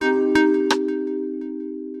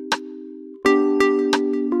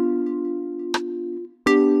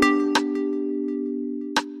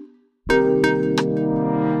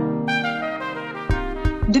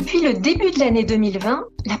Depuis le début de l'année 2020,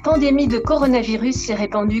 la pandémie de coronavirus s'est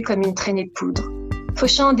répandue comme une traînée de poudre,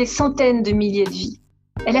 fauchant des centaines de milliers de vies.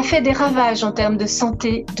 Elle a fait des ravages en termes de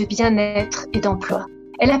santé, de bien-être et d'emploi.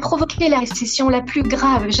 Elle a provoqué la récession la plus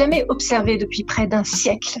grave jamais observée depuis près d'un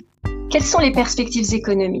siècle. Quelles sont les perspectives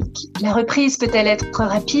économiques? La reprise peut-elle être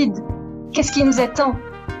rapide? Qu'est-ce qui nous attend?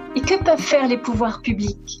 Et que peuvent faire les pouvoirs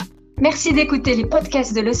publics? Merci d'écouter les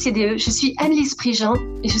podcasts de l'OCDE. Je suis Annelise Prigent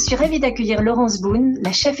et je suis ravie d'accueillir Laurence Boone,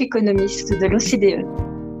 la chef économiste de l'OCDE.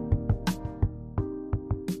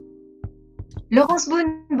 Laurence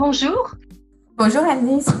Boone, bonjour. Bonjour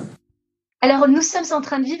Annelise. Alors, nous sommes en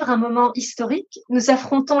train de vivre un moment historique. Nous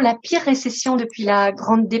affrontons la pire récession depuis la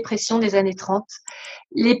Grande Dépression des années 30.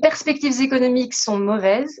 Les perspectives économiques sont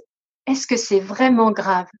mauvaises. Est-ce que c'est vraiment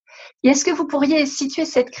grave? Et est-ce que vous pourriez situer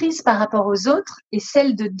cette crise par rapport aux autres et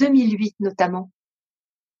celle de 2008 notamment?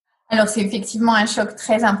 Alors, c'est effectivement un choc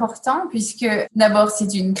très important puisque d'abord,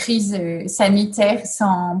 c'est une crise sanitaire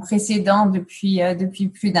sans précédent depuis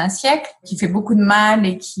plus d'un siècle qui fait beaucoup de mal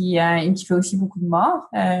et qui fait aussi beaucoup de morts.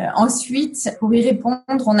 Ensuite, pour y répondre,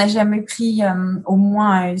 on n'a jamais pris, au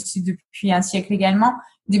moins depuis un siècle également,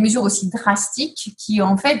 des mesures aussi drastiques qui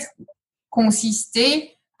en fait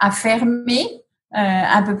consistaient à fermer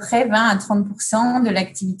à peu près 20 à 30% de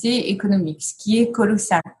l'activité économique, ce qui est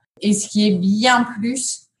colossal et ce qui est bien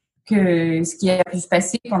plus que ce qui a pu se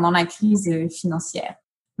passer pendant la crise financière.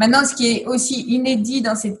 Maintenant, ce qui est aussi inédit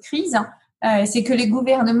dans cette crise, c'est que les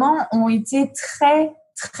gouvernements ont été très,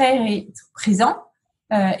 très présents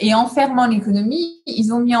et en fermant l'économie,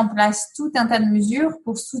 ils ont mis en place tout un tas de mesures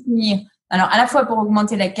pour soutenir, alors à la fois pour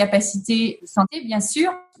augmenter la capacité de santé, bien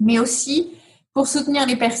sûr, mais aussi pour soutenir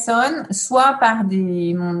les personnes, soit par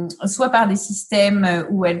des systèmes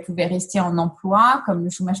où elles pouvaient rester en emploi, comme le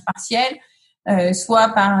chômage partiel,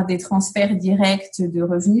 soit par des transferts directs de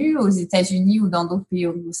revenus aux États-Unis ou dans d'autres pays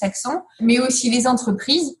anglo-saxons, mais aussi les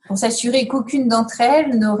entreprises pour s'assurer qu'aucune d'entre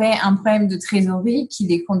elles n'aurait un problème de trésorerie qui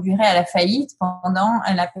les conduirait à la faillite pendant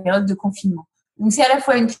la période de confinement. Donc c'est à la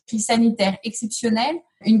fois une crise sanitaire exceptionnelle,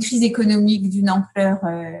 une crise économique d'une ampleur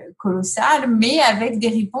colossale, mais avec des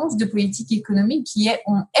réponses de politique économique qui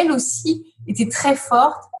ont elles aussi été très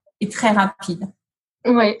fortes et très rapides.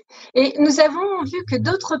 Oui, et nous avons vu que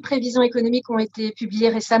d'autres prévisions économiques ont été publiées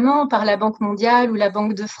récemment par la Banque mondiale ou la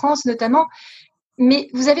Banque de France notamment, mais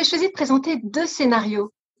vous avez choisi de présenter deux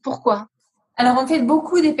scénarios. Pourquoi? Alors en fait,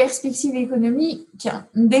 beaucoup des perspectives économiques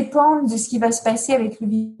dépendent de ce qui va se passer avec le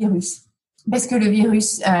virus. Parce que le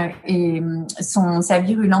virus sa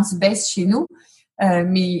virulence baisse chez nous,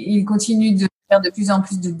 mais il continue de faire de plus en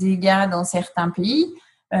plus de dégâts dans certains pays,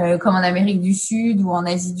 comme en Amérique du Sud ou en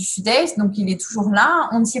Asie du Sud-Est. Donc, il est toujours là.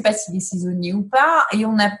 On ne sait pas s'il est saisonnier ou pas et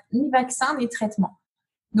on n'a ni vaccin ni traitement.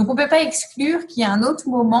 Donc, on ne peut pas exclure qu'il y a un autre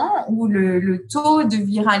moment où le taux de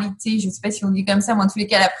viralité, je ne sais pas si on dit comme ça, mais en tous les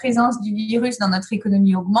cas, la présence du virus dans notre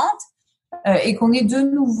économie augmente. Et qu'on est de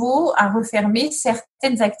nouveau à refermer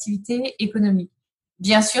certaines activités économiques.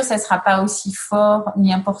 Bien sûr, ça ne sera pas aussi fort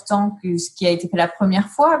ni important que ce qui a été fait la première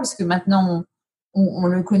fois, parce que maintenant, on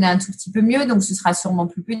le connaît un tout petit peu mieux, donc ce sera sûrement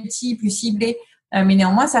plus petit, plus ciblé, mais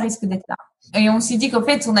néanmoins, ça risque d'être là. Et on s'est dit qu'en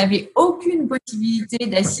fait, on n'avait aucune possibilité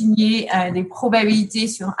d'assigner des probabilités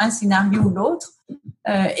sur un scénario ou l'autre,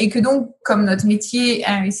 et que donc, comme notre métier,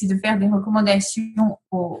 c'est de faire des recommandations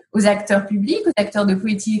aux acteurs publics, aux acteurs de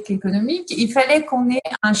politique économique, il fallait qu'on ait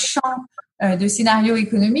un champ de scénarios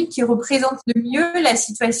économiques qui représente le mieux la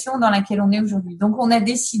situation dans laquelle on est aujourd'hui. Donc, on a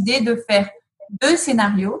décidé de faire deux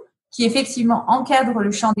scénarios qui effectivement encadrent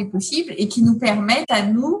le champ des possibles et qui nous permettent à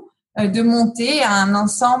nous de monter à un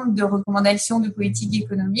ensemble de recommandations de politique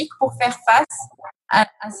économique pour faire face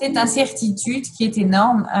à cette incertitude qui est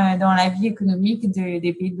énorme dans la vie économique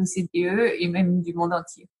des pays de l'OCDE et même du monde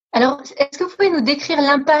entier. Alors, est-ce que vous pouvez nous décrire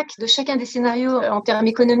l'impact de chacun des scénarios en termes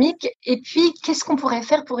économiques et puis qu'est-ce qu'on pourrait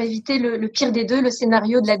faire pour éviter le pire des deux, le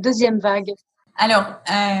scénario de la deuxième vague? Alors,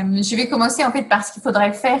 je vais commencer en fait par ce qu'il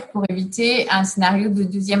faudrait faire pour éviter un scénario de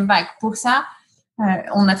deuxième vague. Pour ça,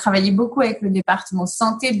 on a travaillé beaucoup avec le département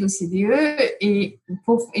santé de l'OCDE et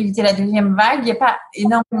pour éviter la deuxième vague, il n'y a pas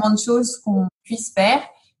énormément de choses qu'on puisse faire.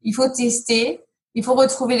 Il faut tester, il faut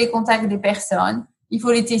retrouver les contacts des personnes, il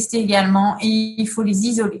faut les tester également et il faut les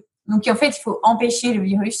isoler. Donc, en fait, il faut empêcher le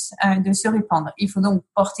virus de se répandre. Il faut donc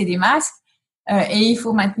porter des masques et il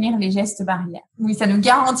faut maintenir les gestes barrières. Oui, ça ne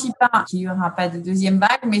garantit pas qu'il n'y aura pas de deuxième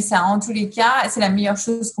vague, mais ça, en tous les cas, c'est la meilleure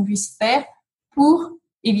chose qu'on puisse faire pour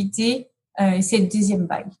éviter cette deuxième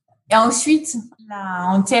vague. Et ensuite, là,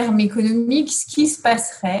 en termes économiques, ce qui se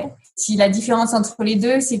passerait, si la différence entre les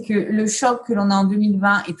deux, c'est que le choc que l'on a en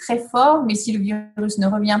 2020 est très fort, mais si le virus ne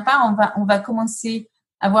revient pas, on va commencer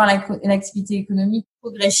avoir l'activité économique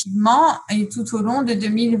progressivement et tout au long de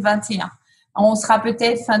 2021. On sera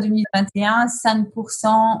peut-être fin 2021 5%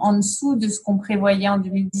 en dessous de ce qu'on prévoyait en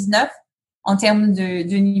 2019 en termes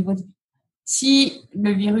de niveau de vie. Si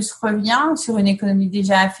le virus revient sur une économie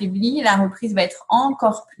déjà affaiblie, la reprise va être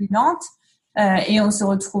encore plus lente et on se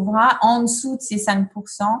retrouvera en dessous de ces 5%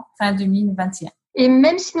 fin 2021. Et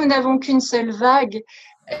même si nous n'avons qu'une seule vague,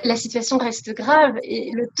 la situation reste grave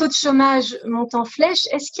et le taux de chômage monte en flèche.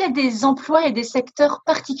 Est-ce qu'il y a des emplois et des secteurs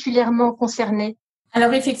particulièrement concernés?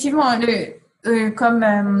 Alors effectivement, comme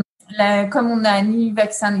on n'a ni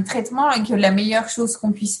vaccin ni traitement, et que la meilleure chose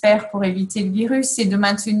qu'on puisse faire pour éviter le virus, c'est de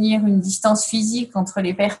maintenir une distance physique entre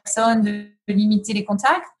les personnes, de limiter les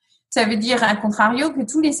contacts. Ça veut dire, à contrario, que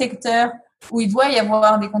tous les secteurs où il doit y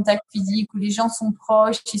avoir des contacts physiques, où les gens sont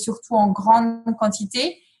proches et surtout en grande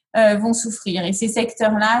quantité, vont souffrir. Et ces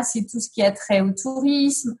secteurs-là, c'est tout ce qui a trait au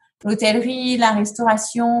tourisme, l'hôtellerie, la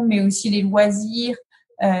restauration, mais aussi les loisirs,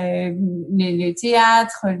 les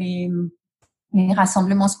théâtres, les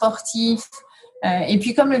rassemblements sportifs. Et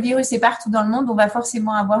puis, comme le virus est partout dans le monde, on va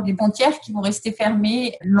forcément avoir des frontières qui vont rester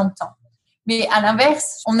fermées longtemps. Mais à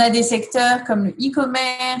l'inverse, on a des secteurs comme le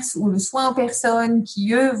e-commerce ou le soin aux personnes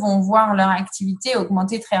qui, eux, vont voir leur activité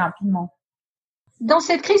augmenter très rapidement. Dans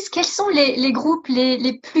cette crise, quels sont les groupes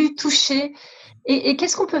les plus touchés et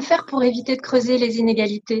qu'est-ce qu'on peut faire pour éviter de creuser les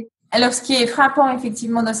inégalités? Alors, ce qui est frappant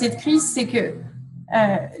effectivement dans cette crise, c'est que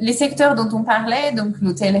les secteurs dont on parlait, donc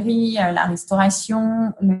l'hôtellerie, la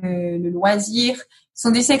restauration, le loisir,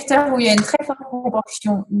 sont des secteurs où il y a une très forte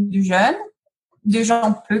proportion de jeunes, de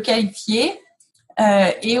gens peu qualifiés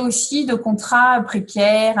et aussi de contrats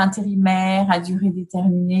précaires, intérimaires, à durée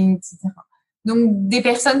déterminée, etc. Donc, des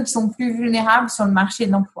personnes qui sont plus vulnérables sur le marché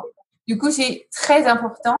de l'emploi. Du coup, c'est très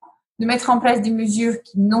important de mettre en place des mesures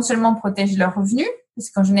qui non seulement protègent leurs revenus,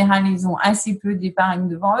 parce qu'en général, ils ont assez peu d'épargne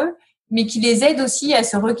devant eux, mais qui les aident aussi à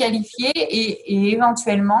se requalifier et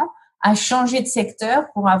éventuellement à changer de secteur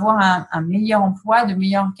pour avoir un meilleur emploi de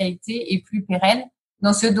meilleure qualité et plus pérenne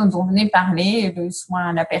dans ceux dont on venait parler, le soin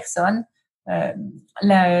à la personne,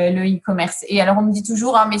 le e-commerce. Et alors, on me dit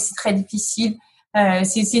toujours, mais c'est très difficile.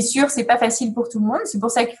 C'est sûr, c'est pas facile pour tout le monde. C'est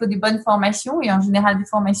pour ça qu'il faut des bonnes formations et en général des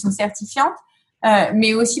formations certifiantes.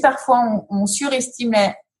 Mais aussi parfois on surestime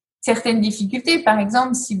certaines difficultés. Par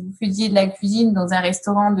exemple, si vous faisiez de la cuisine dans un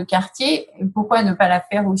restaurant de quartier, pourquoi ne pas la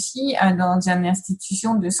faire aussi dans une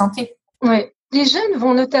institution de santé? Oui, les jeunes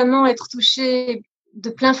vont notamment être touchés de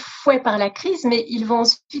plein fouet par la crise, mais ils vont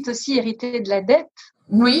ensuite aussi hériter de la dette.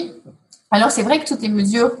 Oui. Alors c'est vrai que toutes les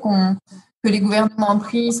mesures que les gouvernements ont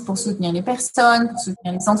prises pour soutenir les personnes, pour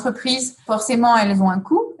soutenir les entreprises, forcément, elles ont un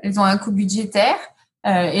coût. Elles ont un coût budgétaire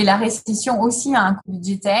et la récession aussi a un coût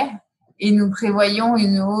budgétaire. Et nous prévoyons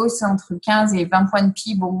une hausse entre 15 et 20 points de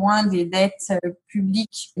PIB au moins des dettes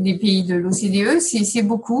publiques des pays de l'OCDE. C'est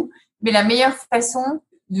beaucoup. Mais la meilleure façon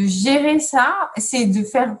de gérer ça, c'est de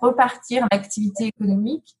faire repartir l'activité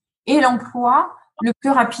économique et l'emploi le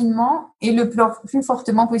plus rapidement et le plus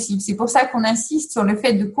fortement possible. C'est pour ça qu'on insiste sur le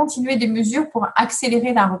fait de continuer des mesures pour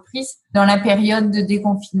accélérer la reprise dans la période de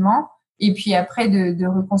déconfinement et puis après de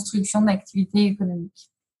reconstruction de l'activité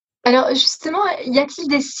économique. Alors justement, y a-t-il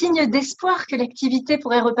des signes d'espoir que l'activité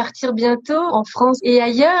pourrait repartir bientôt en France et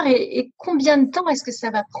ailleurs et combien de temps est-ce que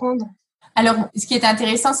ça va prendre? Alors, ce qui est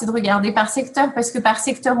intéressant, c'est de regarder par secteur parce que par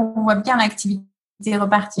secteur, on voit bien l'activité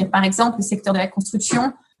repartir. Par exemple, le secteur de la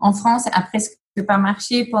construction en France a presque pas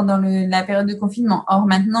marché pendant la période de confinement. Or,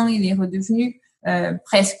 maintenant, il est redevenu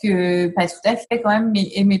presque, pas tout à fait quand même,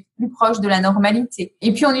 mais plus proche de la normalité.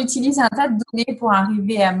 Et puis, on utilise un tas de données pour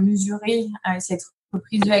arriver à mesurer cette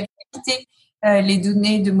reprise de l'activité. Les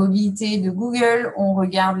données de mobilité de Google, on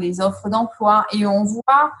regarde les offres d'emploi et on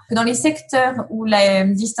voit que dans les secteurs où la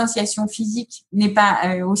distanciation physique n'est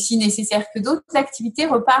pas aussi nécessaire que d'autres, l'activité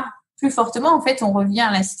repart plus fortement. En fait, on revient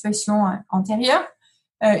à la situation antérieure.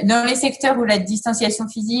 Dans les secteurs où la distanciation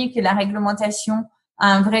physique et la réglementation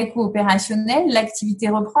a un vrai coût opérationnel, l'activité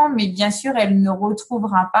reprend, mais bien sûr, elle ne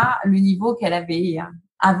retrouvera pas le niveau qu'elle avait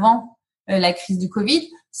avant la crise du Covid.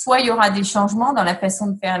 Soit il y aura des changements dans la façon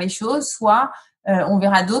de faire les choses, soit on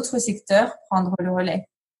verra d'autres secteurs prendre le relais.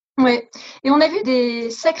 Oui, et on a vu des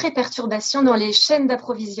sacrées perturbations dans les chaînes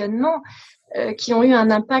d'approvisionnement qui ont eu un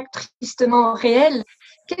impact tristement réel.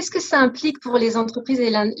 Qu'est-ce que ça implique pour les entreprises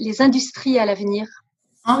et les industries à l'avenir?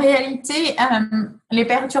 En réalité, les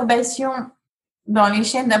perturbations dans les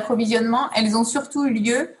chaînes d'approvisionnement, elles ont surtout eu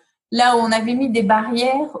lieu là où on avait mis des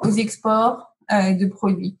barrières aux exports de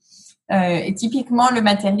produits. Et typiquement, le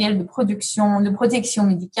matériel de protection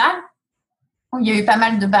médicale, où il y a eu pas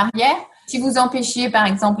mal de barrières. Si vous empêchiez, par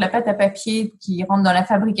exemple, la pâte à papier qui rentre dans la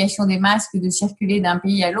fabrication des masques de circuler d'un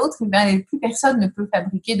pays à l'autre, plus personne ne peut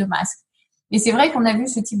fabriquer de masques. Et c'est vrai qu'on a vu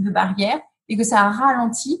ce type de barrière et que ça a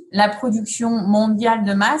ralenti la production mondiale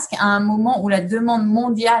de masques à un moment où la demande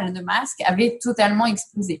mondiale de masques avait totalement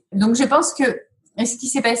explosé. Donc, je pense que ce qui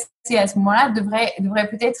s'est passé à ce moment-là devrait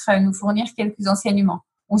peut-être nous fournir quelques enseignements.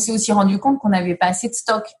 On s'est aussi rendu compte qu'on n'avait pas assez de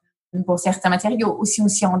stock pour certains matériaux. Aussi, on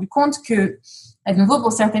s'est rendu compte que, à nouveau,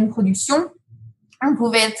 pour certaines productions, on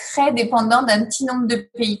pouvait être très dépendant d'un petit nombre de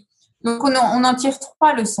pays. Donc, on en tire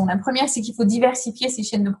 3 leçons. La première, c'est qu'il faut diversifier ses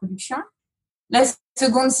chaînes de production. La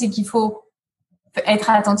seconde, c'est qu'il faut être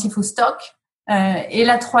attentif au stock. Et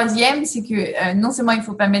la troisième, c'est que non seulement il ne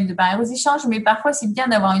faut pas mettre de barrières aux échanges, mais parfois, c'est bien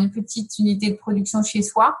d'avoir une petite unité de production chez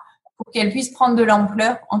soi pour qu'elle puisse prendre de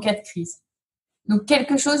l'ampleur en cas de crise. Donc,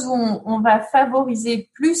 quelque chose où on va favoriser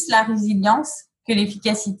plus la résilience que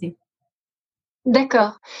l'efficacité.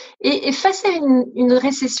 D'accord. Et face à une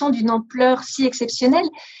récession d'une ampleur si exceptionnelle,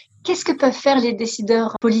 qu'est-ce que peuvent faire les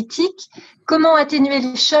décideurs politiques? Comment atténuer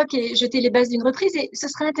le choc et jeter les bases d'une reprise? Et ce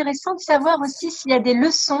serait intéressant de savoir aussi s'il y a des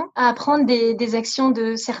leçons à apprendre des actions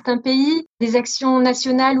de certains pays, des actions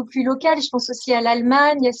nationales ou plus locales. Je pense aussi à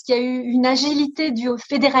l'Allemagne. Est-ce qu'il y a eu une agilité due au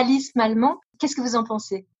fédéralisme allemand? Qu'est-ce que vous en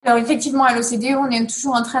pensez? Alors effectivement, à l'OCDE, on est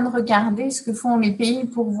toujours en train de regarder ce que font les pays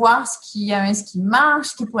pour voir ce qui marche,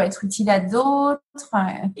 ce qui pourrait être utile à d'autres.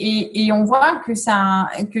 Et on voit que ça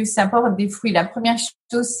porte des fruits. La première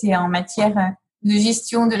chose, c'est en matière de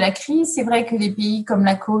gestion de la crise. C'est vrai que les pays comme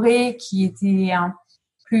la Corée, qui étaient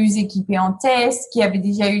plus équipés en tests, qui avaient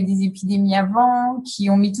déjà eu des épidémies avant,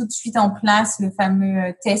 qui ont mis tout de suite en place le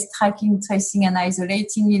fameux test, tracking, tracing and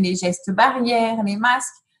isolating et les gestes barrières, les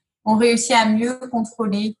masques, ont réussi à mieux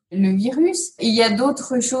contrôler le virus. Et il y a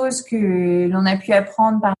d'autres choses que l'on a pu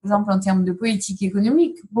apprendre, par exemple, en termes de politique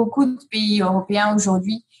économique. Beaucoup de pays européens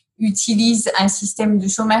aujourd'hui utilisent un système de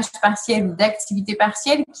chômage partiel ou d'activité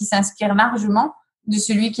partielle qui s'inspire largement de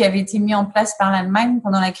celui qui avait été mis en place par l'Allemagne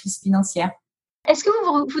pendant la crise financière. Est-ce que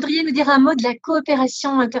vous voudriez nous dire un mot de la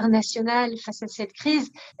coopération internationale face à cette crise?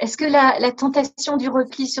 Est-ce que la tentation du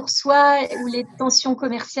repli sur soi ou les tensions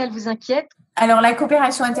commerciales vous inquiètent? Alors, la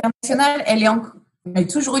coopération internationale, elle est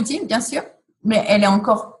toujours utile, bien sûr, mais elle est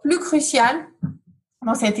encore plus cruciale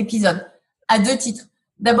dans cet épisode, à 2 titres.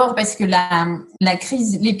 D'abord, parce que la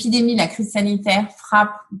crise sanitaire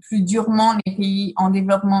frappe plus durement les pays en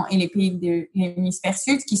développement et les pays de l'hémisphère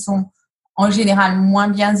sud, qui sont en général moins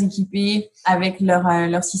bien équipés avec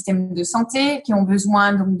leur système de santé, qui ont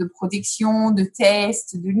besoin donc de protection, de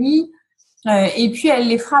tests, de lits. Et puis, elle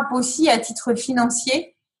les frappe aussi à titre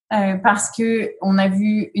financier, parce que on a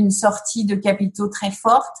vu une sortie de capitaux très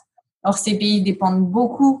forte. Or, ces pays dépendent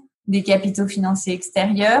beaucoup des capitaux financiers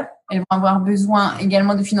extérieurs. Elles vont avoir besoin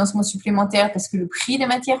également de financements supplémentaires parce que le prix des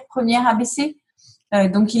matières premières a baissé.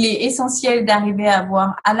 Donc, il est essentiel d'arriver à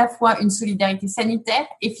avoir à la fois une solidarité sanitaire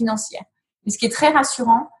et financière. Mais ce qui est très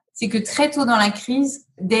rassurant, c'est que très tôt dans la crise,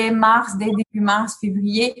 dès début mars,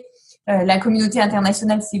 février, la communauté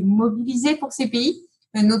internationale s'est mobilisée pour ces pays,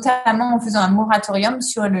 notamment en faisant un moratorium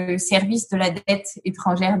sur le service de la dette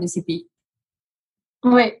étrangère de ces pays.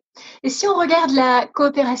 Oui. Et si on regarde la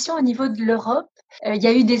coopération au niveau de l'Europe, il y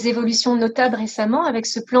a eu des évolutions notables récemment avec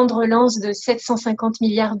ce plan de relance de 750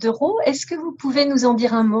 milliards d'euros. Est-ce que vous pouvez nous en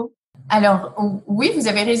dire un mot? Alors, oui, vous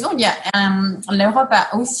avez raison. L'Europe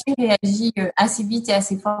a aussi réagi assez vite et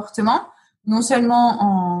assez fortement, non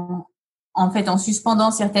seulement en suspendant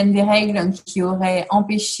certaines des règles qui auraient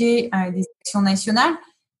empêché des actions nationales,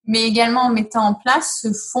 mais également en mettant en place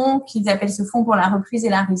ce fonds qu'ils appellent ce fonds pour la reprise et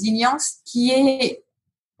la résilience, qui est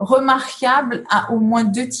remarquable à au moins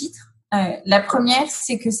 2 titres. La première,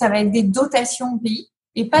 c'est que ça va être des dotations au pays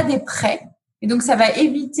et pas des prêts. Et donc, ça va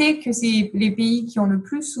éviter que les pays qui ont le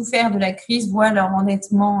plus souffert de la crise voient leur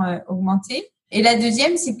endettement augmenter. Et la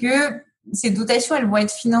deuxième, c'est que ces dotations, elles vont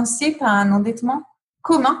être financées par un endettement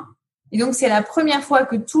commun. Et donc, c'est la première fois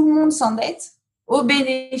que tout le monde s'endette au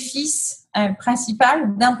bénéfice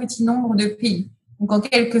principal d'un petit nombre de pays. Donc, en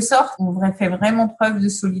quelque sorte, on fait vraiment preuve de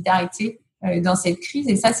solidarité dans cette crise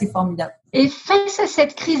et ça, c'est formidable. Et face à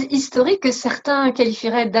cette crise historique que certains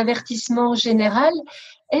qualifieraient d'avertissement général,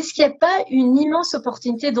 est-ce qu'il n'y a pas une immense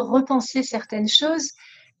opportunité de repenser certaines choses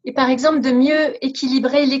et par exemple de mieux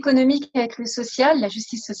équilibrer l'économique avec le social, la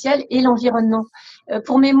justice sociale et l'environnement?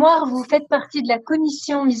 Pour mémoire, vous faites partie de la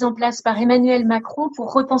commission mise en place par Emmanuel Macron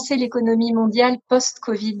pour repenser l'économie mondiale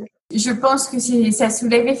post-Covid. Je pense que ça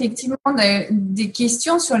soulève effectivement des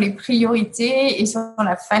questions sur les priorités et sur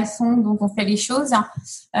la façon dont on fait les choses.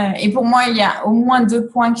 Et pour moi, il y a au moins 2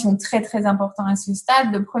 points qui sont très, très importants à ce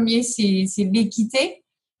stade. Le premier, c'est l'équité.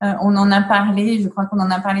 On en a parlé, je crois qu'on en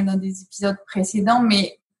a parlé dans des épisodes précédents,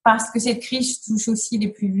 mais parce que cette crise touche aussi les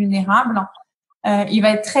plus vulnérables, il va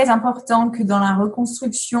être très important que dans la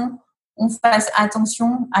reconstruction, on fasse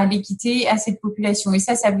attention à l'équité à cette population. Et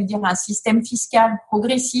ça veut dire un système fiscal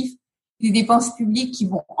progressif, des dépenses publiques qui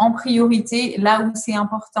vont en priorité là où c'est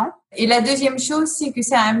important. Et la deuxième chose, c'est que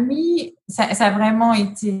ça a vraiment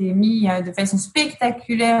été mis de façon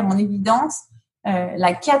spectaculaire en évidence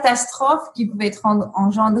la catastrophe qui pouvait être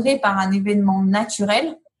engendrée par un événement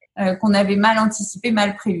naturel qu'on avait mal anticipé,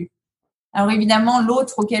 mal prévu. Alors évidemment,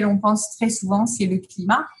 l'autre auquel on pense très souvent, c'est le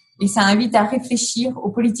climat. Et ça invite à réfléchir aux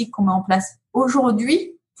politiques qu'on met en place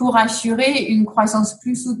aujourd'hui pour assurer une croissance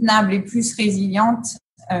plus soutenable et plus résiliente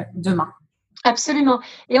demain. Absolument.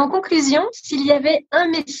 Et en conclusion, s'il y avait un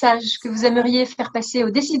message que vous aimeriez faire passer aux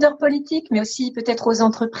décideurs politiques, mais aussi peut-être aux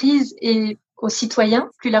entreprises et aux citoyens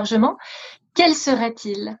plus largement, quel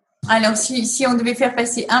serait-il ? Alors, si on devait faire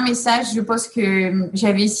passer un message, je pense que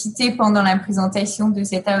j'avais cité pendant la présentation de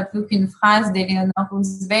cet Outlook une phrase d'Eleanor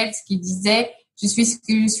Roosevelt qui disait « Je suis ce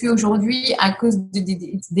que je suis aujourd'hui à cause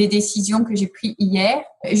des décisions que j'ai prises hier. »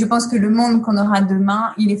 Je pense que le monde qu'on aura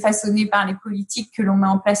demain, il est façonné par les politiques que l'on met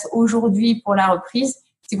en place aujourd'hui pour la reprise.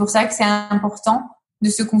 C'est pour ça que c'est important de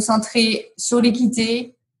se concentrer sur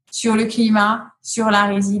l'équité, sur le climat, sur la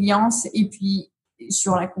résilience et puis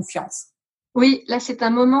sur la confiance. Oui, là, c'est un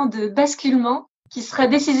moment de basculement qui sera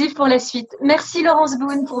décisif pour la suite. Merci Laurence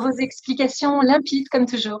Boone pour vos explications limpides comme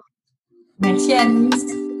toujours. Merci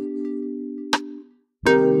Anne-Lise.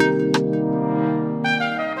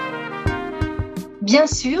 Bien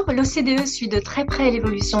sûr, l'OCDE suit de très près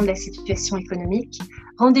l'évolution de la situation économique.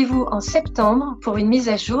 Rendez-vous en septembre pour une mise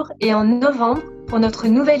à jour et en novembre pour notre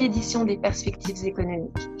nouvelle édition des perspectives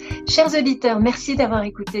économiques. Chers auditeurs, merci d'avoir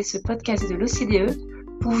écouté ce podcast de l'OCDE.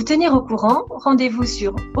 Pour vous tenir au courant, rendez-vous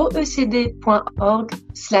sur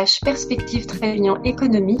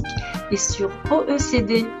oecd.org/perspective-économique et sur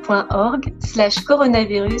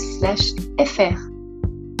oecd.org/coronavirus/fr.